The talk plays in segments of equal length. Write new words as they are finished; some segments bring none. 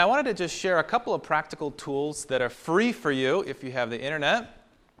I wanted to just share a couple of practical tools that are free for you if you have the internet,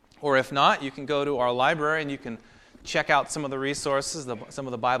 or if not, you can go to our library and you can check out some of the resources, some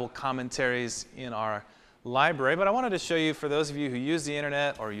of the Bible commentaries in our library. But I wanted to show you, for those of you who use the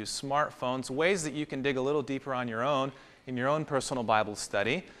internet or use smartphones, ways that you can dig a little deeper on your own in your own personal Bible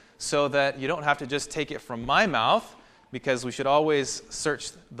study, so that you don't have to just take it from my mouth, because we should always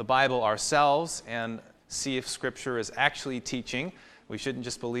search the Bible ourselves and see if Scripture is actually teaching. We shouldn't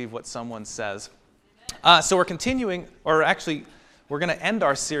just believe what someone says. So we're continuing, or actually, we're going to end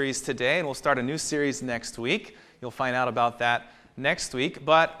our series today, and we'll start a new series next week. You'll find out about that next week.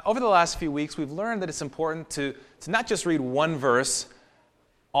 But over the last few weeks, we've learned that it's important to not just read one verse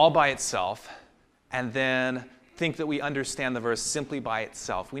all by itself and then think that we understand the verse simply by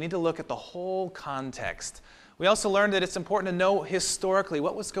itself. We need to look at the whole context. We also learned that it's important to know historically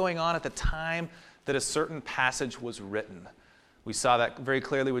what was going on at the time that a certain passage was written. We saw that very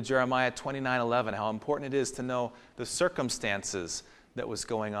clearly with Jeremiah 29:11, how important it is to know the circumstances that was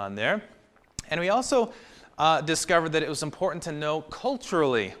going on there. And we also discovered that it was important to know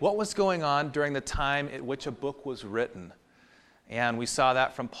culturally what was going on during the time at which a book was written. And we saw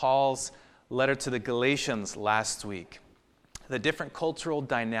that from Paul's letter to the Galatians last week, the different cultural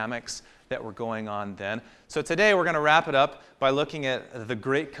dynamics that were going on then. So today we're going to wrap it up by looking at the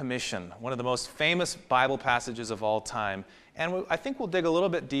Great Commission, one of the most famous Bible passages of all time. And I think we'll dig a little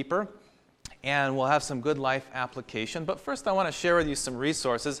bit deeper, and we'll have some good life application. But first I want to share with you some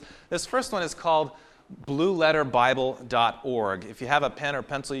resources. This first one is called blueletterbible.org. If you have a pen or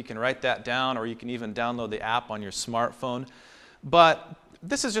pencil, you can write that down, or you can even download the app on your smartphone. But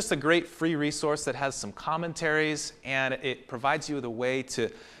this is just a great free resource that has some commentaries, and it provides you with a way to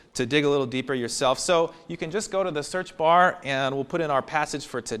dig a little deeper yourself. So you can just go to the search bar, and we'll put in our passage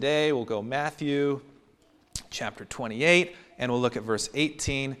for today. We'll go Matthew chapter 28, and we'll look at verse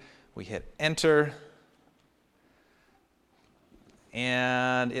 18. We hit enter,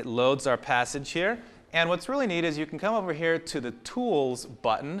 and it loads our passage here. And what's really neat is you can come over here to the Tools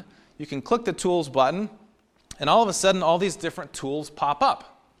button. You can click the Tools button, and all of a sudden, all these different tools pop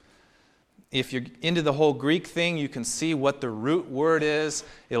up. If you're into the whole Greek thing, you can see what the root word is.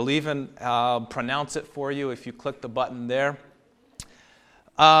 It'll even pronounce it for you if you click the button there.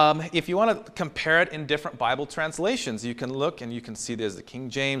 If you want to compare it in different Bible translations, you can look and you can see there's the King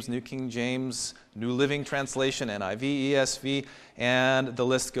James, New King James, New Living Translation, NIV, ESV, and the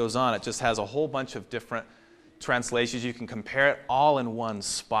list goes on. It just has a whole bunch of different translations. You can compare it all in one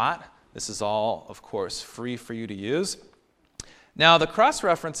spot. This is all, of course, free for you to use. Now, the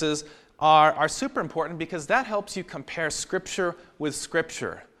cross-references are super important because that helps you compare Scripture with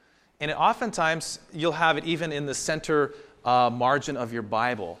Scripture. And oftentimes, you'll have it even in the center margin of your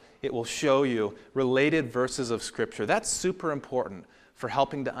Bible. It will show you related verses of Scripture. That's super important for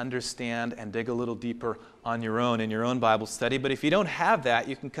helping to understand and dig a little deeper on your own in your own Bible study. But if you don't have that,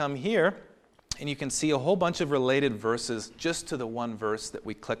 you can come here and you can see a whole bunch of related verses just to the one verse that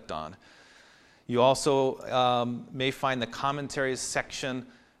we clicked on. You also may find the commentaries section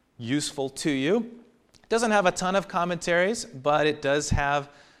useful to you. It doesn't have a ton of commentaries, but it does have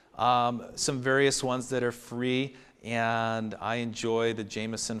some various ones that are free. And I enjoy the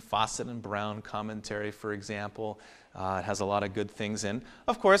Jamieson, Fawcett, and Brown commentary, for example. It has a lot of good things in.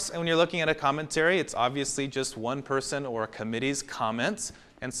 Of course, when you're looking at a commentary, it's obviously just one person or a committee's comments.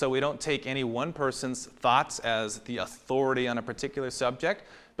 And so we don't take any one person's thoughts as the authority on a particular subject.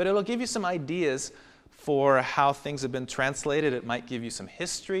 But it'll give you some ideas for how things have been translated. It might give you some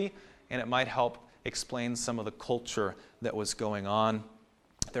history, and it might help explain some of the culture that was going on.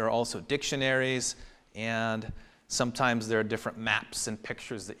 There are also dictionaries, and sometimes there are different maps and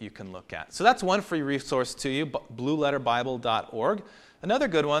pictures that you can look at. So that's one free resource to you, blueletterbible.org. Another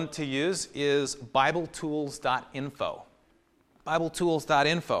good one to use is BibleTools.info.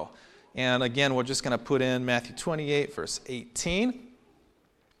 BibleTools.info. And again, we're just going to put in Matthew 28, verse 18.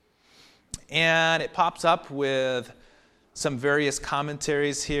 And it pops up with some various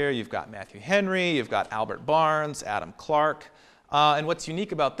commentaries here. You've got Matthew Henry, you've got Albert Barnes, Adam Clark. And what's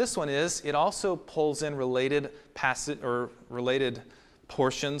unique about this one is it also pulls in related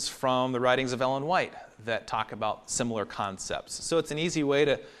portions from the writings of Ellen White that talk about similar concepts. So it's an easy way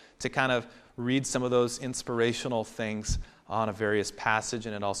to kind of read some of those inspirational things on a various passage,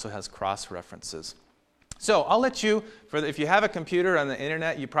 and it also has cross-references. So I'll let you, if you have a computer on the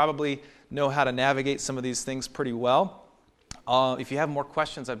internet, you probably know how to navigate some of these things pretty well. If you have more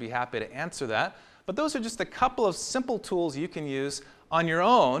questions, I'd be happy to answer that. But those are just a couple of simple tools you can use on your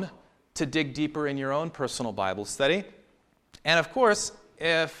own to dig deeper in your own personal Bible study. And of course,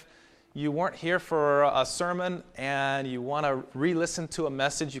 if you weren't here for a sermon and you want to re-listen to a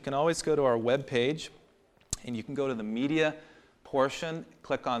message, you can always go to our webpage and you can go to the media portion,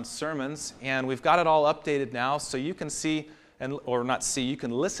 click on sermons, and we've got it all updated now so you can see, you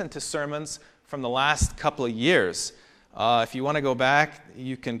can listen to sermons from the last couple of years. If you want to go back,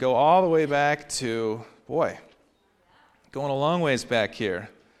 you can go all the way back to, going a long ways back here.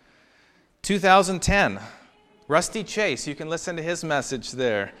 2010, Rusty Chase, you can listen to his message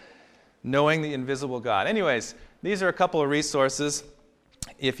there, Knowing the Invisible God. Anyways, these are a couple of resources.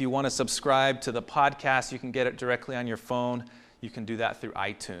 If you want to subscribe to the podcast, you can get it directly on your phone. You can do that through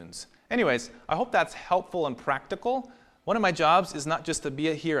iTunes. Anyways, I hope that's helpful and practical. One of my jobs is not just to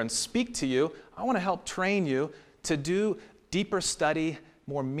be here and speak to you. I want to help train you to do deeper study,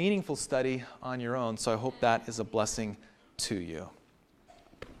 more meaningful study on your own. So I hope that is a blessing to you.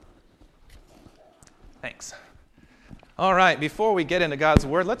 Thanks. All right, before we get into God's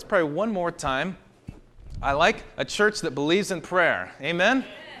Word, let's pray one more time. I like a church that believes in prayer. Amen?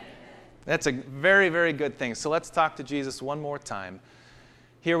 That's a very, very good thing. So let's talk to Jesus one more time.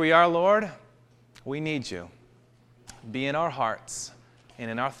 Here we are, Lord. We need you. Be in our hearts and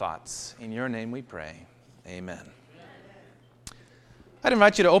in our thoughts. In your name we pray. Amen. I'd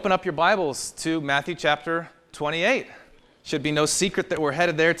invite you to open up your Bibles to Matthew chapter 28. Should be no secret that we're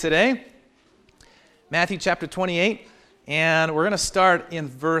headed there today. Matthew chapter 28, and we're going to start in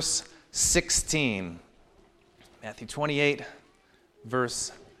verse 16. Matthew 28,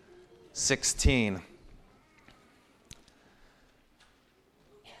 verse 16.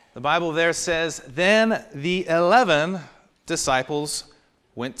 The Bible there says, "Then the 11 disciples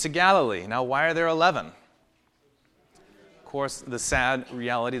went to Galilee." Now, why are there 11? Of course, the sad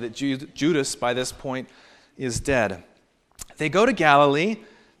reality that Judas, by this point, is dead. They go to Galilee,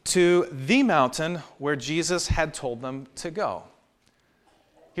 to the mountain where Jesus had told them to go.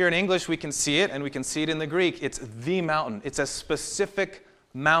 Here in English, we can see it, and we can see it in the Greek. It's the mountain. It's a specific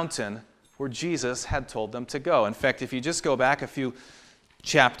mountain where Jesus had told them to go. In fact, if you just go back a few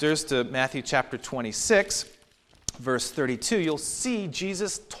chapters to Matthew chapter 26, verse 32, you'll see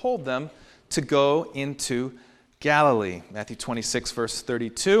Jesus told them to go into Galilee. Matthew 26, verse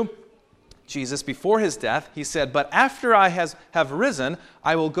 32. Jesus, before his death, he said, "But after I have risen,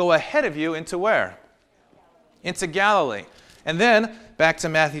 I will go ahead of you into where? Into Galilee." And then, back to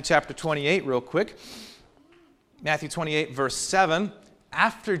Matthew chapter 28 real quick. Matthew 28, verse 7.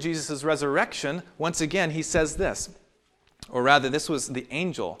 After Jesus' resurrection, once again, he says this. Or rather, this was the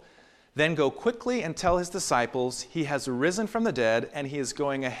angel. "Then go quickly and tell his disciples, he has risen from the dead, and he is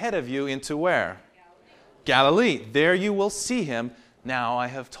going ahead of you into where? Galilee. There you will see him. Now I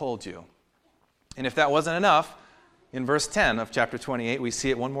have told you." And if that wasn't enough, in verse 10 of chapter 28, we see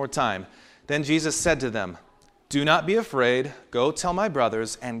it one more time. "Then Jesus said to them, 'Do not be afraid. Go tell my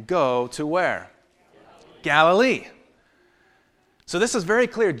brothers and go to where? Galilee.'" So this is very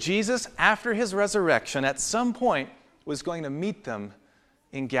clear. Jesus, after his resurrection, at some point was going to meet them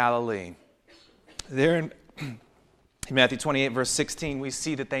in Galilee. There in Matthew 28, verse 16, we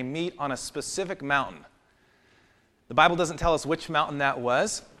see that they meet on a specific mountain. The Bible doesn't tell us which mountain that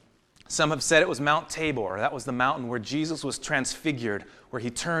was. Some have said it was Mount Tabor. That was the mountain where Jesus was transfigured, where he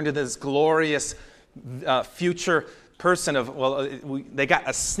turned to this glorious future person they got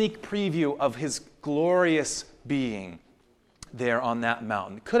a sneak preview of his glorious being there on that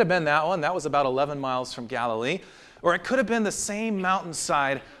mountain. Could have been that one. That was about 11 miles from Galilee. Or it could have been the same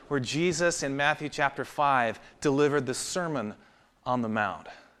mountainside where Jesus in Matthew chapter 5 delivered the Sermon on the Mount.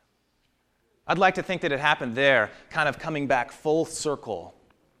 I'd like to think that it happened there, kind of coming back full circle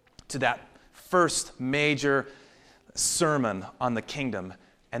to that first major sermon on the kingdom.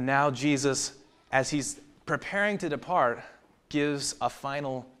 And now Jesus, as he's preparing to depart, gives a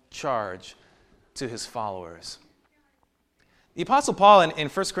final charge to his followers. The Apostle Paul in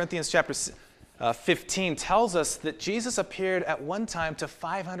 1 Corinthians chapter 15 tells us that Jesus appeared at one time to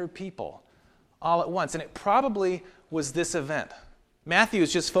 500 people all at once. And it probably was this event. Matthew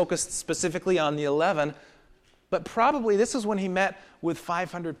is just focused specifically on the 11, but probably this is when he met with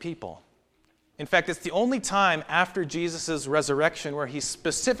 500 people. In fact, it's the only time after Jesus' resurrection where he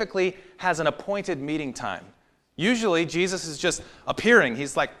specifically has an appointed meeting time. Usually, Jesus is just appearing.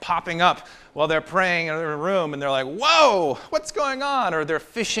 He's like popping up while they're praying in a room, and they're like, "Whoa, what's going on?" Or they're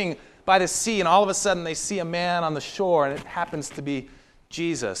fishing by the sea, and all of a sudden they see a man on the shore, and it happens to be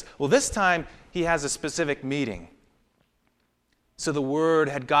Jesus. Well, this time, he has a specific meeting. So the word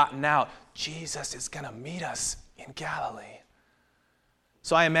had gotten out. Jesus is going to meet us in Galilee.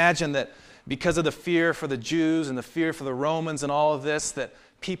 So I imagine that because of the fear for the Jews and the fear for the Romans and all of this, that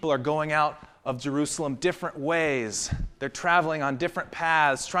people are going out of Jerusalem different ways. They're traveling on different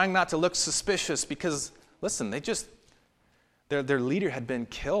paths, trying not to look suspicious because, listen, their leader had been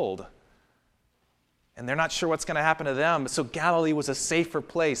killed. And they're not sure what's going to happen to them. So Galilee was a safer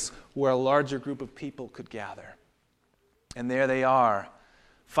place where a larger group of people could gather. And there they are,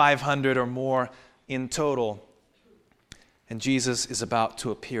 500 or more in total. And Jesus is about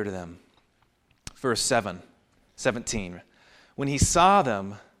to appear to them. Verse 17. When he saw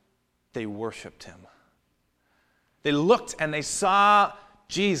them, they worshiped him. They looked and they saw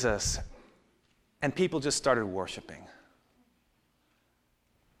Jesus, and people just started worshiping.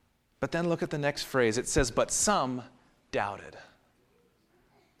 But then look at the next phrase. It says, but some doubted.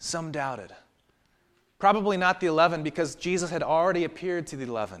 Some doubted. Probably not the 11, because Jesus had already appeared to the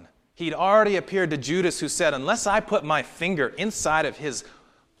 11. He'd already appeared to Judas, who said, unless I put my finger inside of his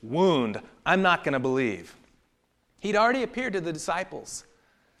wound, I'm not going to believe. He'd already appeared to the disciples.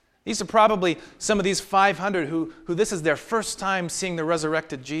 These are probably some of these 500 who this is their first time seeing the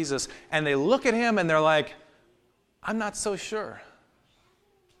resurrected Jesus, and they look at him and they're like, I'm not so sure.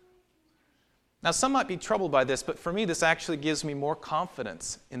 Now, some might be troubled by this, but for me, this actually gives me more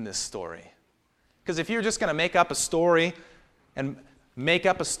confidence in this story. Because if you're just going to make up a story and make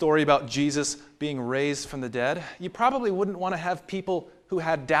up a story about Jesus being raised from the dead, you probably wouldn't want to have people who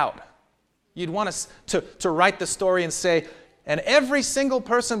had doubt. You'd want us to write the story and say, and every single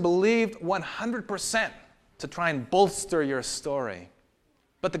person believed 100% to try and bolster your story.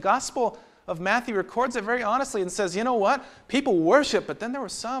 But the Gospel of Matthew records it very honestly and says, you know what? People worship, but then there were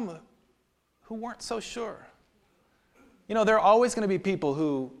some who weren't so sure. You know, there are always going to be people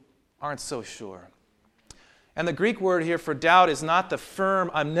who aren't so sure. And the Greek word here for doubt is not the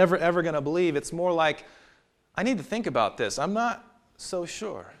firm, I'm never ever going to believe. It's more like, I need to think about this. I'm not so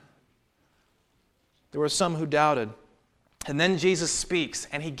sure. There were some who doubted. And then Jesus speaks,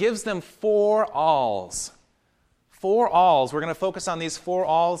 and he gives them 4 alls. 4 alls. We're going to focus on these 4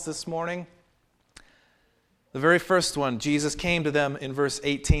 alls this morning. The very first one, Jesus came to them in verse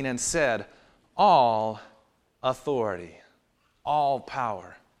 18 and said, all authority, all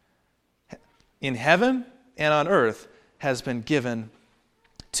power in heaven and on earth has been given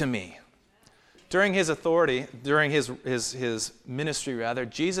to me. During his authority, during his ministry,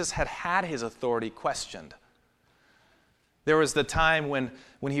 Jesus had his authority questioned. There was the time when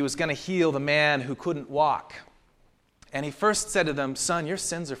he was going to heal the man who couldn't walk. And he first said to them, son, your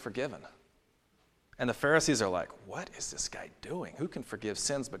sins are forgiven. And the Pharisees are like, what is this guy doing? Who can forgive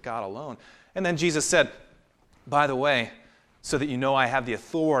sins but God alone? And then Jesus said, by the way, so that you know I have the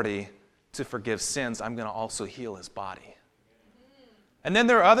authority to forgive sins, I'm going to also heal his body. And then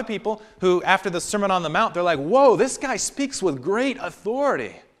there are other people who, after the Sermon on the Mount, they're like, whoa, this guy speaks with great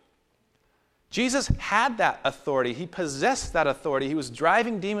authority. Jesus had that authority. He possessed that authority. He was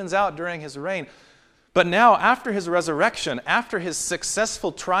driving demons out during his reign. But now, after his resurrection, after his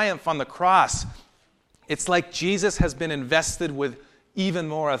successful triumph on the cross, it's like Jesus has been invested with even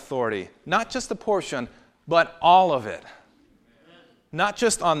more authority. Not just a portion, but all of it. Not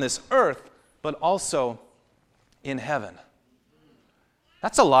just on this earth, but also in heaven.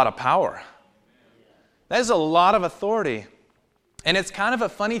 That's a lot of power. That is a lot of authority. And it's kind of a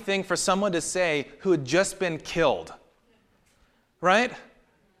funny thing for someone to say who had just been killed. Right?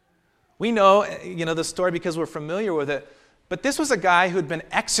 We know, the story because we're familiar with it. But this was a guy who had been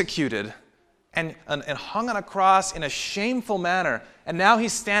executed and hung on a cross in a shameful manner. And now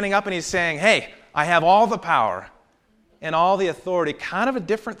he's standing up and he's saying, hey, I have all the power and all the authority. Kind of a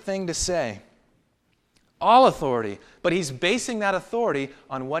different thing to say. All authority. But he's basing that authority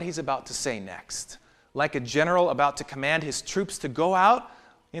on what he's about to say next. Like a general about to command his troops to go out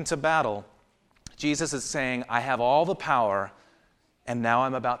into battle, Jesus is saying, I have all the power, and now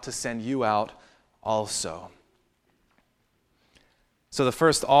I'm about to send you out also. So the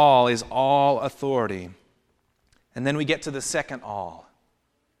first all is all authority. And then we get to the second all.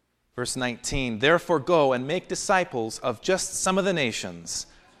 Verse 19, therefore go and make disciples of just some of the nations.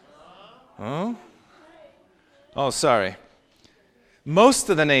 Huh? Oh, sorry. Most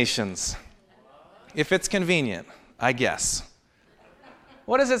of the nations. If it's convenient, I guess.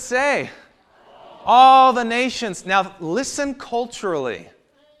 What does it say? All the nations. Now, listen culturally.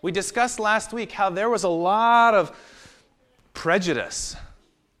 We discussed last week how there was a lot of prejudice,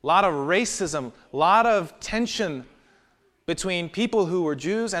 a lot of racism, a lot of tension between people who were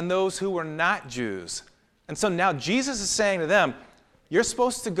Jews and those who were not Jews. And so now Jesus is saying to them, you're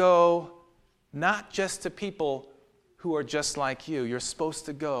supposed to go not just to people who are just like you. You're supposed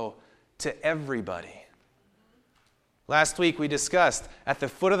to go to everybody. Last week we discussed at the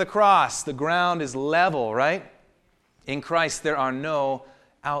foot of the cross, the ground is level, right? In Christ there are no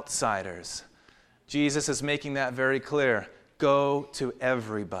outsiders. Jesus is making that very clear. Go to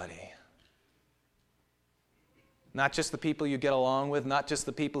everybody. Not just the people you get along with, not just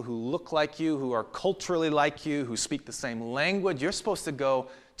the people who look like you, who are culturally like you, who speak the same language. You're supposed to go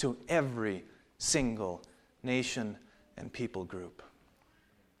to every single nation and people group.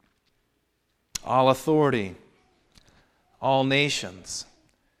 All authority, all nations.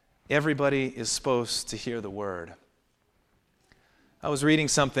 Everybody is supposed to hear the word. I was reading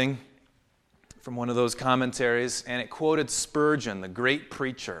something from one of those commentaries, and it quoted Spurgeon, the great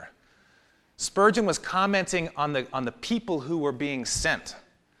preacher. Spurgeon was commenting on the people who were being sent.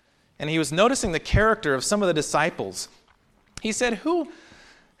 And he was noticing the character of some of the disciples. He said, who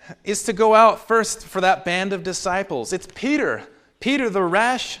is to go out first for that band of disciples? It's Peter. Peter the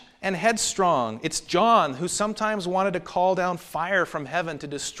rash and headstrong. It's John, who sometimes wanted to call down fire from heaven to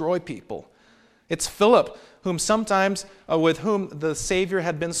destroy people. It's Philip, with whom the Savior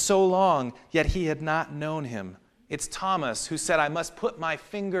had been so long, yet he had not known him. It's Thomas, who said, I must put my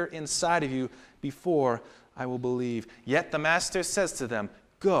finger inside of you before I will believe. Yet the Master says to them,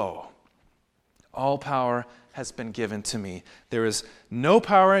 go. All power has been given to me. There is no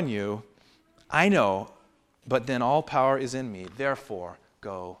power in you, I know, but then all power is in me. Therefore,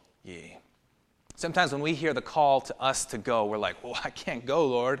 go ye. Sometimes when we hear the call to us to go, we're like, well, I can't go,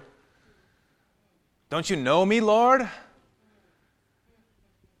 Lord. Don't you know me, Lord?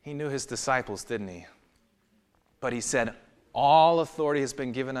 He knew his disciples, didn't he? But he said, all authority has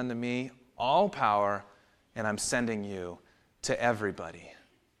been given unto me, all power, and I'm sending you to everybody.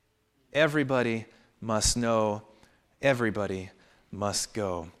 Everybody must know. Everybody must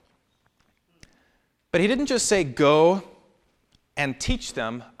go. But he didn't just say, go and teach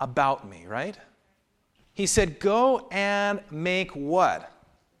them about me, right? He said, go and make what?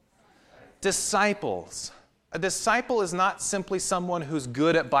 Disciples. A disciple is not simply someone who's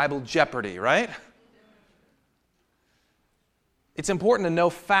good at Bible Jeopardy, right? It's important to know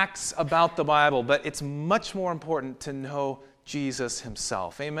facts about the Bible, but it's much more important to know Jesus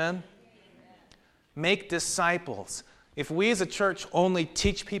himself. Amen? Make disciples. If we as a church only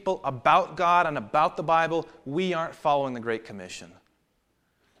teach people about God and about the Bible, we aren't following the Great Commission.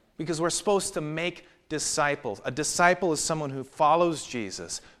 Because we're supposed to make disciples. A disciple is someone who follows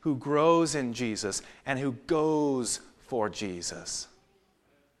Jesus, who grows in Jesus, and who goes for Jesus.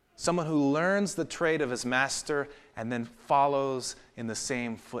 Someone who learns the trade of his master and then follows in the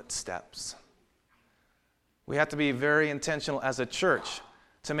same footsteps. We have to be very intentional as a church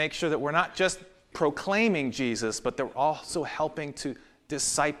to make sure that we're not just proclaiming Jesus, but that we're also helping to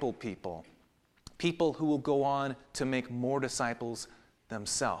disciple people. People who will go on to make more disciples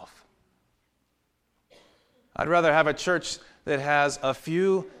themselves. I'd rather have a church that has a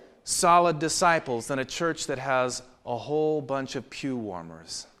few solid disciples than a church that has a whole bunch of pew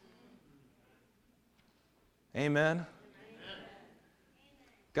warmers. Amen?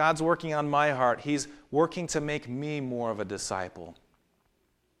 God's working on my heart. He's working to make me more of a disciple.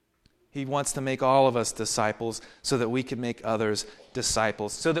 He wants to make all of us disciples so that we can make others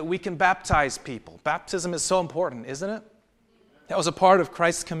disciples, so that we can baptize people. Baptism is so important, isn't it? That was a part of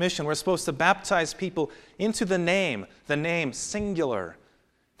Christ's commission. We're supposed to baptize people into the name singular,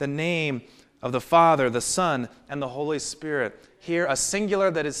 the name of the Father, the Son, and the Holy Spirit. Here, a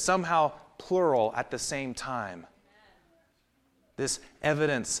singular that is somehow plural at the same time. This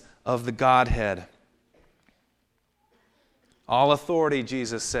evidence of the Godhead. All authority,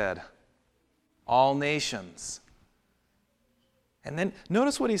 Jesus said. All nations. And then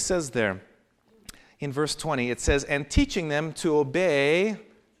notice what he says there. In verse 20, it says, and teaching them to obey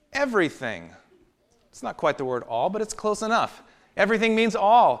everything. It's not quite the word all, but it's close enough. Everything means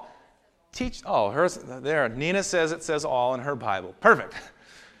all. Hers there. Nina says it says all in her Bible. Perfect.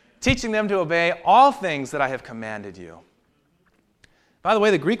 Teaching them to obey all things that I have commanded you. By the way,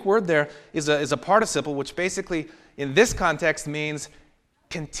 the Greek word there is a participle, which basically, in this context, means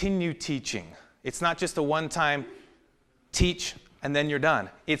continue teaching. It's not just a one-time teach and then you're done.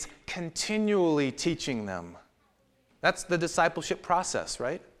 It's continually teaching them. That's the discipleship process,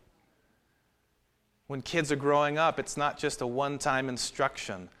 right? When kids are growing up, it's not just a one-time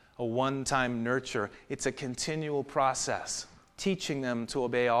instruction, a one-time nurture. It's a continual process, teaching them to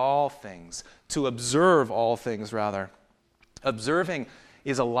obey all things, to observe all things, rather. Observing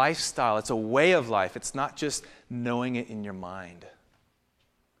is a lifestyle. It's a way of life. It's not just knowing it in your mind.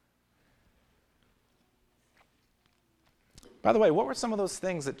 By the way, what were some of those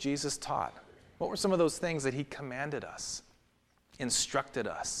things that Jesus taught? What were some of those things that he commanded us, instructed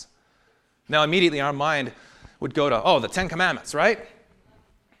us? Now, immediately our mind would go to, the 10 Commandments, right?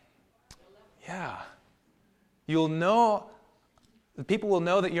 Yeah. You'll know The people will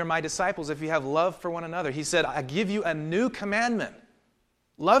know that you're my disciples if you have love for one another. He said, I give you a new commandment.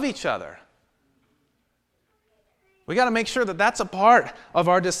 Love each other. We got to make sure that that's a part of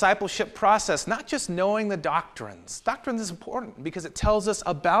our discipleship process, not just knowing the doctrines. Doctrines is important because it tells us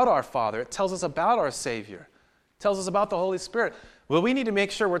about our Father. It tells us about our Savior. It tells us about the Holy Spirit. Well, we need to make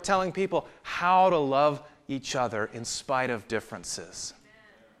sure we're telling people how to love each other in spite of differences.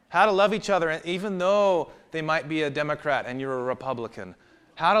 How to love each other even though they might be a Democrat and you're a Republican.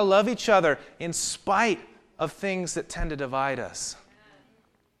 How to love each other in spite of things that tend to divide us.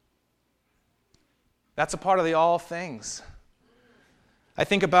 That's a part of the all things. I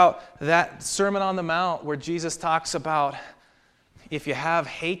think about that Sermon on the Mount where Jesus talks about if you have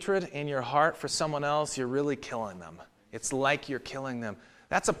hatred in your heart for someone else, you're really killing them. It's like you're killing them.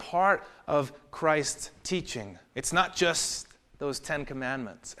 That's a part of Christ's teaching. It's not just those 10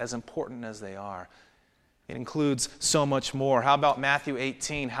 commandments, as important as they are. It includes so much more. How about Matthew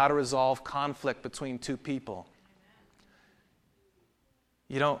 18, how to resolve conflict between two people?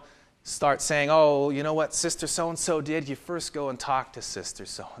 You don't start saying, oh, you know what sister so-and-so did? You first go and talk to sister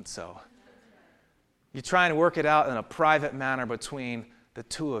so-and-so. You try and work it out in a private manner between the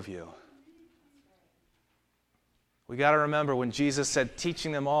two of you. We got to remember when Jesus said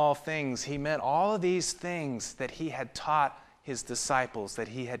teaching them all things, he meant all of these things that he had taught his disciples, that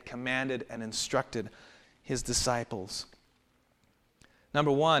he had commanded and instructed his disciples.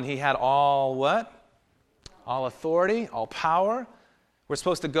 Number one, he had all what? All authority, all power. We're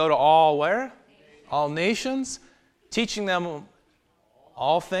supposed to go to all where? All nations, teaching them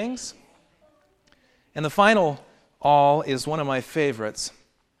all things. And the final all is one of my favorites.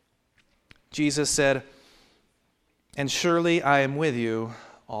 Jesus said, and surely I am with you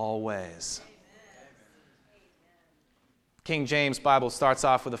always. King James Bible starts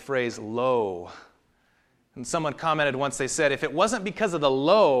off with the phrase, lo. And someone commented once, they said, if it wasn't because of the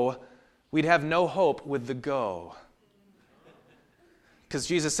lo, we'd have no hope with the go. Because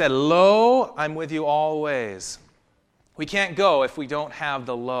Jesus said, lo, I'm with you always. We can't go if we don't have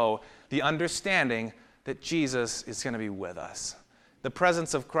the lo, the understanding that Jesus is going to be with us. The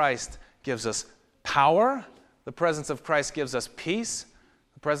presence of Christ gives us power. The presence of Christ gives us peace.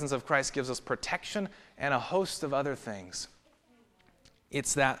 The presence of Christ gives us protection and a host of other things.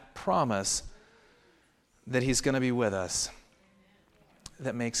 It's that promise that he's going to be with us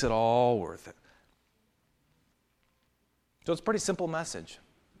that makes it all worth it. So it's a pretty simple message.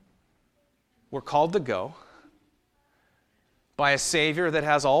 We're called to go by a Savior that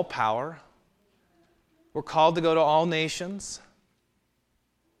has all power. We're called to go to all nations.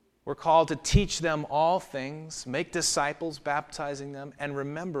 We're called to teach them all things, make disciples, baptizing them, and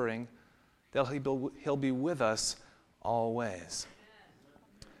remembering that he'll be with us always.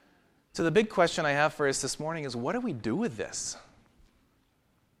 So the big question I have for us this morning is, what do we do with this?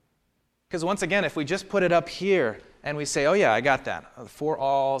 Because once again, if we just put it up here and we say, oh yeah, I got that. 4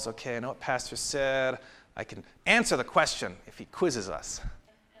 alls, okay, I know what Pastor said. I can answer the question if he quizzes us.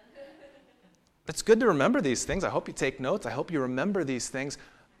 It's good to remember these things. I hope you take notes. I hope you remember these things.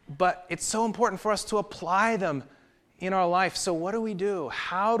 But it's so important for us to apply them in our life. So what do?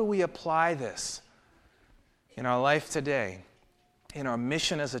 How do we apply this in our life today, in our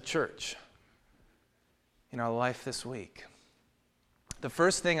mission as a church, in our life this week? The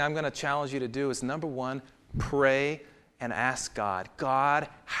first thing I'm going to challenge you to do is, number one, pray and ask God, God,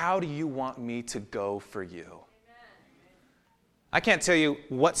 how do you want me to go for you? Amen. I can't tell you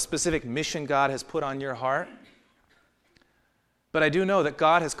what specific mission God has put on your heart, but I do know that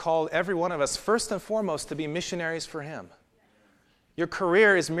God has called every one of us, first and foremost, to be missionaries for him. Your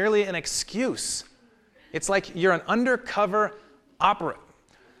career is merely an excuse. It's like you're an undercover operative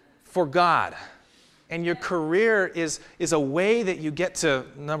for God. And your career is a way that you get to,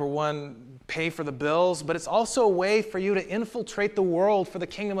 number one, pay for the bills, but it's also a way for you to infiltrate the world for the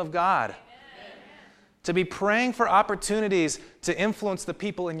kingdom of God. Amen. To be praying for opportunities to influence the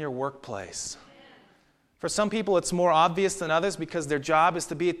people in your workplace. For some people, it's more obvious than others because their job is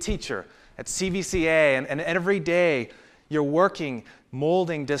to be a teacher at CVCA, and every day you're working,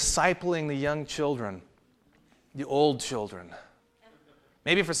 molding, discipling the young children, the old children.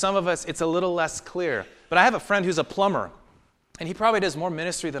 Maybe for some of us, it's a little less clear. But I have a friend who's a plumber, and he probably does more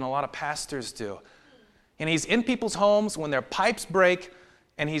ministry than a lot of pastors do. And he's in people's homes when their pipes break,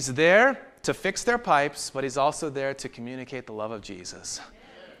 and he's there to fix their pipes, but he's also there to communicate the love of Jesus.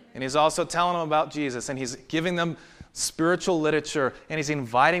 And he's also telling them about Jesus, and he's giving them spiritual literature, and he's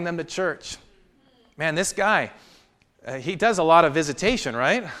inviting them to church. Man, this guy, he does a lot of visitation,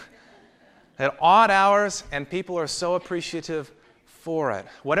 right? At odd hours, and people are so appreciative for it.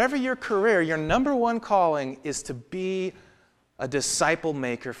 Whatever your career, your number one calling is to be a disciple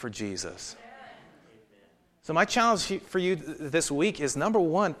maker for Jesus. So my challenge for you this week is, number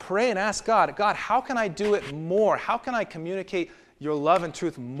one, pray and ask God, God, how can I do it more? How can I communicate your love and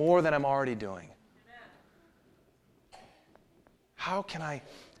truth more than I'm already doing? How can I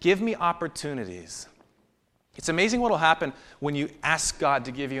give me opportunities? It's amazing what will happen when you ask God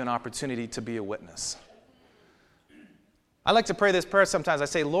to give you an opportunity to be a witness. I like to pray this prayer sometimes. I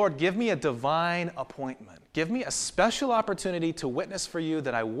say, Lord, give me a divine appointment. Give me a special opportunity to witness for you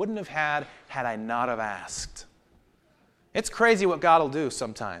that I wouldn't have had I not have asked. It's crazy what God will do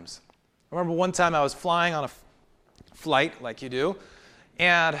sometimes. I remember one time I was flying on a flight, like you do,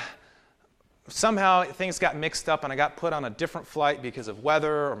 and somehow things got mixed up and I got put on a different flight because of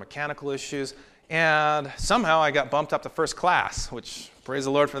weather or mechanical issues, and somehow I got bumped up to first class, which, praise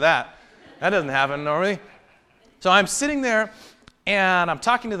the Lord for that. That doesn't happen normally. So I'm sitting there, and I'm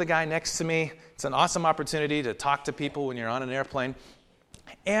talking to the guy next to me. It's an awesome opportunity to talk to people when you're on an airplane.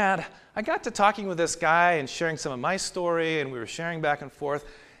 And I got to talking with this guy and sharing some of my story, and we were sharing back and forth.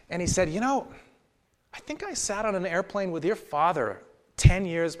 And he said, I think I sat on an airplane with your father 10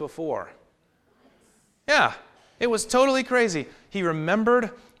 years before. Yeah, it was totally crazy. He remembered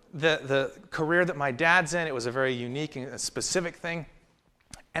the career that my dad's in. It was a very unique and specific thing.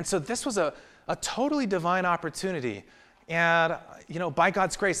 And so this was a totally divine opportunity. And, by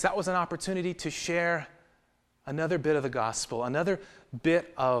God's grace, that was an opportunity to share another bit of the gospel, another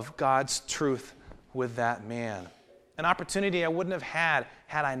bit of God's truth with that man. An opportunity I wouldn't have had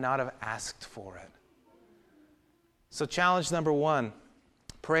I not have asked for it. So challenge number one,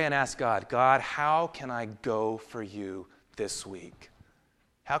 pray and ask God, God, how can I go for you this week?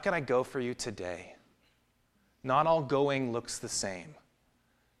 How can I go for you today? Not all going looks the same.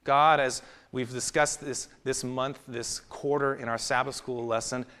 God, as we've discussed this month, this quarter in our Sabbath school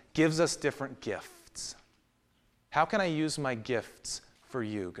lesson, gives us different gifts. How can I use my gifts for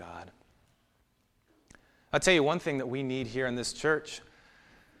you, God? I'll tell you one thing that we need here in this church.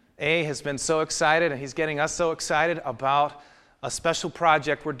 A has been so excited, and he's getting us so excited about a special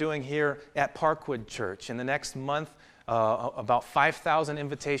project we're doing here at Parkwood Church. In the next month, about 5,000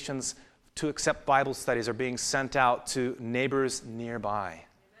 invitations to accept Bible studies are being sent out to neighbors nearby.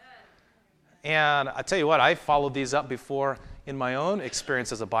 And I tell you what, I followed these up before in my own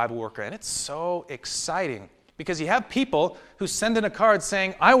experience as a Bible worker, and it's so exciting because you have people who send in a card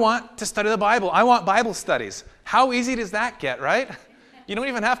saying, I want to study the Bible. I want Bible studies. How easy does that get, right? You don't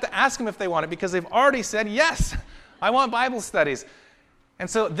even have to ask them if they want it because they've already said, yes, I want Bible studies. And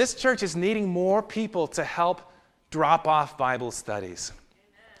so this church is needing more people to help drop off Bible studies.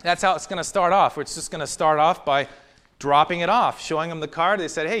 That's how it's going to start off. It's just going to start off by dropping it off, showing them the card. They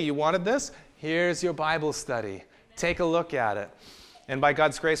said, hey, you wanted this? Here's your Bible study. Take a look at it. And by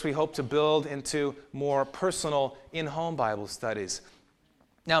God's grace, we hope to build into more personal in-home Bible studies.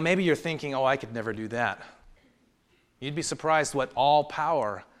 Now, maybe you're thinking, I could never do that. You'd be surprised what all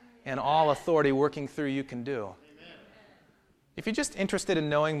power and all authority working through you can do. Amen. If you're just interested in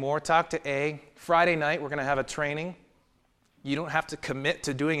knowing more, talk to A. Friday night, we're going to have a training. You don't have to commit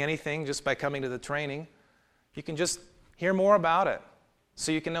to doing anything just by coming to the training. You can just hear more about it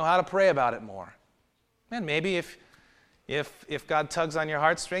so you can know how to pray about it more. And maybe if God tugs on your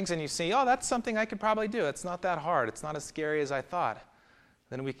heartstrings and you see, that's something I could probably do. It's not that hard. It's not as scary as I thought.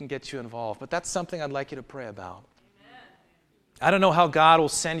 Then we can get you involved. But that's something I'd like you to pray about. Amen. I don't know how God will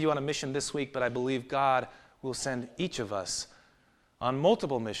send you on a mission this week, but I believe God will send each of us on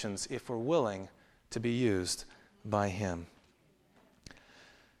multiple missions if we're willing to be used by Him.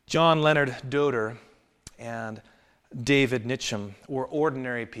 John Leonard Doder and David Nitcham were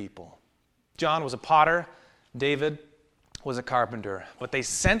ordinary people. John was a potter. David was a carpenter. But they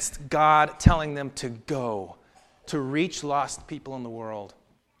sensed God telling them to go, to reach lost people in the world.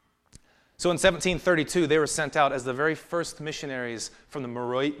 So in 1732, they were sent out as the very first missionaries from the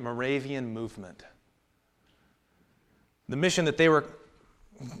Moravian movement. The mission that they were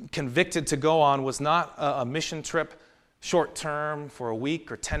convicted to go on was not a mission trip short term for a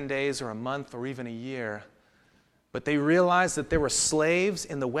week or 10 days or a month or even a year. But they realized that there were slaves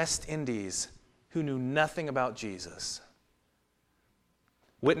in the West Indies who knew nothing about Jesus.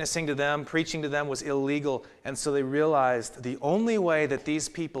 Witnessing to them, preaching to them was illegal, and so they realized the only way that these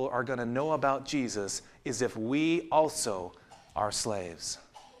people are going to know about Jesus is if we also are slaves.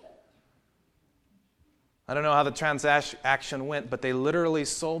 I don't know how the transaction went, but they literally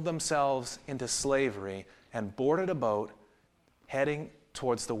sold themselves into slavery and boarded a boat heading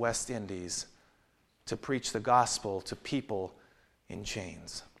towards the West Indies to preach the gospel to people in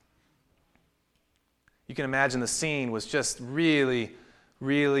chains. You can imagine the scene was just really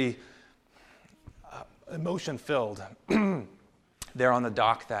emotion-filled. there on the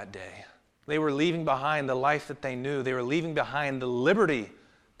dock that day. They were leaving behind the life that they knew. They were leaving behind the liberty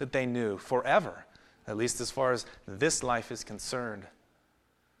that they knew forever, at least as far as this life is concerned.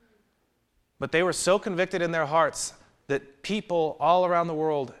 But they were so convicted in their hearts that people all around the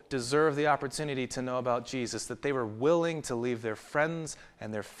world deserve the opportunity to know about Jesus, that they were willing to leave their friends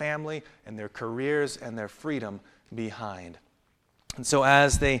and their family and their careers and their freedom behind. And so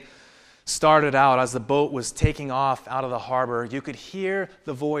as they started out, as the boat was taking off out of the harbor, you could hear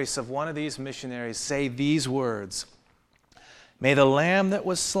the voice of one of these missionaries say these words, "May the Lamb that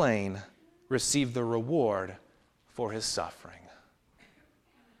was slain receive the reward for his suffering."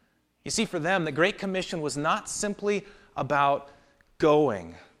 You see, for them, the Great Commission was not simply about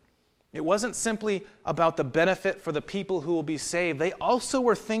going. It wasn't simply about the benefit for the people who will be saved. They also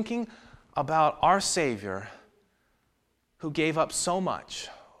were thinking about our Savior who gave up so much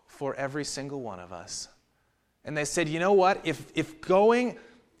for every single one of us. And they said, you know what? If going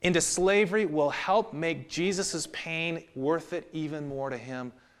into slavery will help make Jesus' pain worth it even more to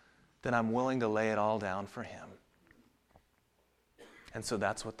him, then I'm willing to lay it all down for him. And so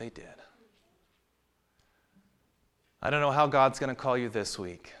that's what they did. I don't know how God's going to call you this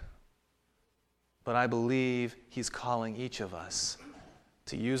week, but I believe he's calling each of us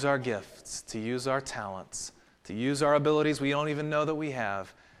to use our gifts, to use our talents, to use our abilities we don't even know that we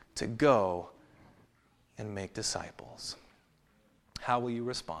have, to go and make disciples. How will you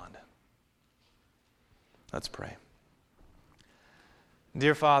respond? Let's pray.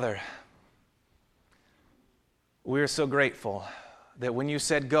 Dear Father, we are so grateful that when you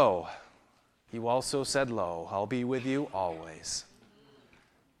said go, you also said, lo, I'll be with you always.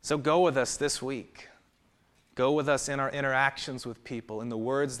 So go with us this week. Go with us in our interactions with people, in the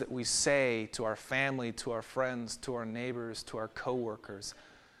words that we say to our family, to our friends, to our neighbors, to our coworkers.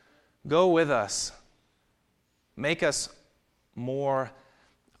 Go with us. Make us more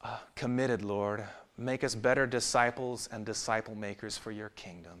committed, Lord. Make us better disciples and disciple makers for your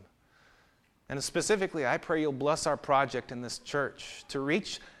kingdom. And specifically, I pray you'll bless our project in this church to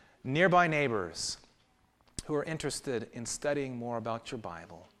reach nearby neighbors who are interested in studying more about your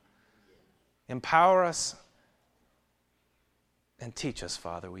Bible. Empower us and teach us,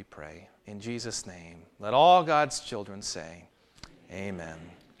 Father, we pray. In Jesus' name, let all God's children say, amen.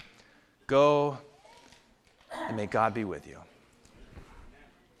 Go, and may God be with you.